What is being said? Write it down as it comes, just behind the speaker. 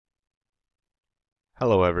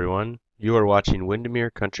Hello everyone, you are watching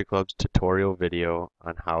Wyndemere Country Club's tutorial video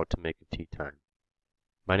on how to make a tee time.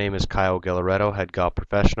 My name is Kyle Gallaretto, head golf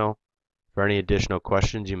professional. For any additional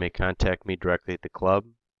questions you may contact me directly at the club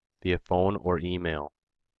via phone or email.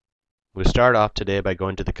 We'll start off today by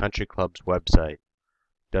going to the Country Club's website,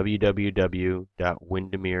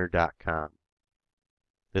 www.wyndemere.com.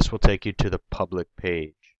 This will take you to the public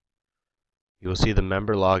page. You will see the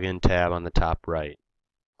member login tab on the top right.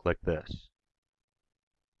 Click this.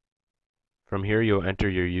 From here, you'll enter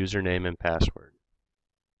your username and password.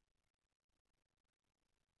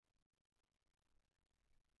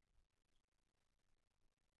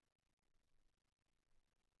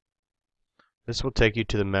 This will take you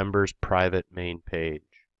to the member's private main page.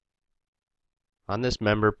 On this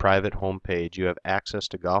member private home page, you have access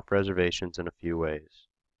to golf reservations in a few ways.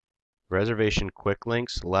 Reservation quick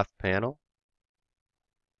links, left panel,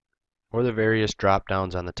 or the various drop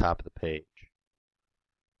downs on the top of the page.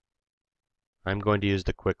 I'm going to use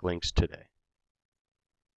the quick links today.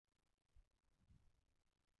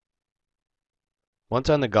 Once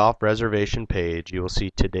on the golf reservation page, you will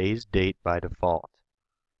see today's date by default.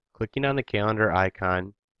 Clicking on the calendar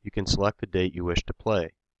icon, you can select the date you wish to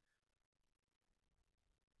play.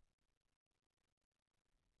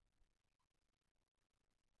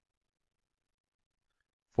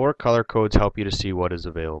 Four color codes help you to see what is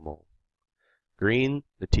available. Green,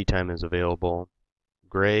 the tee time is available.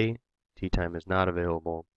 Gray, tee time is not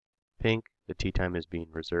available. Pink, the tee time is being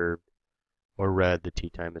reserved. Or red, the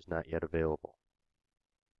tee time is not yet available.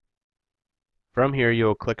 From here, you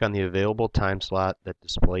will click on the available time slot that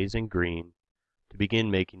displays in green to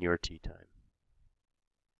begin making your tee time.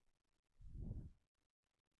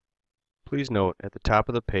 Please note, at the top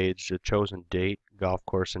of the page, the chosen date, golf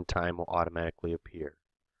course, and time will automatically appear.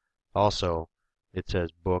 Also, it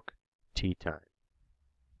says Book Tee Time.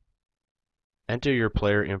 Enter your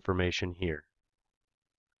player information here.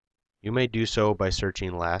 You may do so by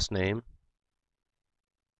searching last name,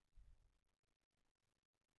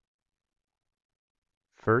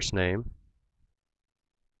 first name,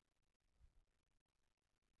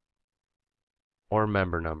 or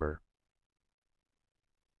member number.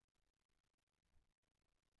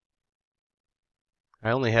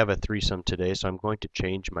 I only have a threesome today, so I'm going to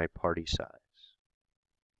change my party size.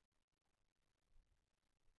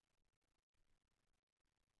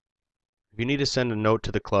 If you need to send a note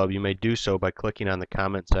to the club, you may do so by clicking on the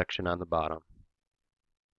comment section on the bottom.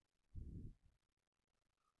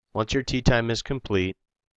 Once your tee time is complete,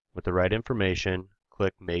 with the right information,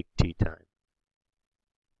 click Make Tee Time.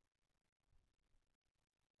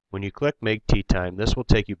 When you click Make Tee Time, this will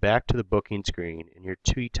take you back to the booking screen and your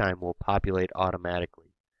tee time will populate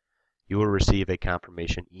automatically. You will receive a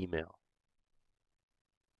confirmation email.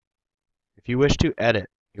 If you wish to edit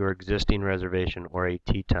your existing reservation or a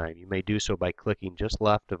tee time, you may do so by clicking just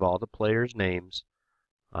left of all the players' names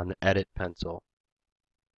on the Edit pencil.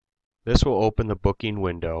 This will open the booking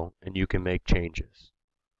window and you can make changes.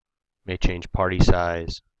 You may change party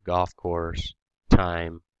size, golf course,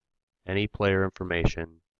 time, any player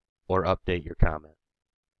information, or update your comment.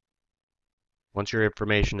 Once your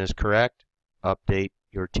information is correct, update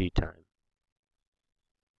your tee time.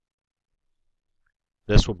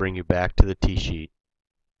 This will bring you back to the tee sheet.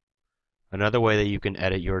 Another way that you can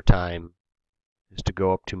edit your time is to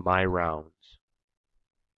go up to My Rounds.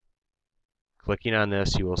 Clicking on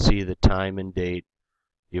this, you will see the time and date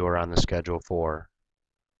you are on the schedule for.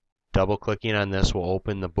 Double-clicking on this will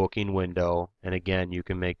open the booking window, and again, you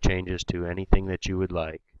can make changes to anything that you would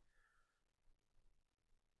like.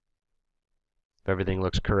 If everything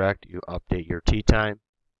looks correct, you update your tee time,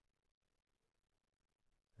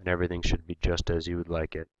 and everything should be just as you would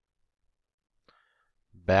like it.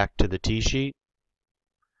 Back to the tee sheet,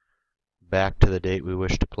 back to the date we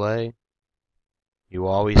wish to play. You will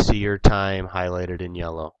always see your time highlighted in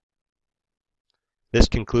yellow. This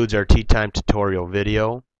concludes our tee time tutorial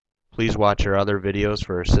video. Please watch our other videos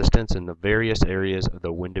for assistance in the various areas of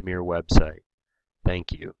the Wyndemere website.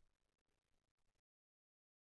 Thank you.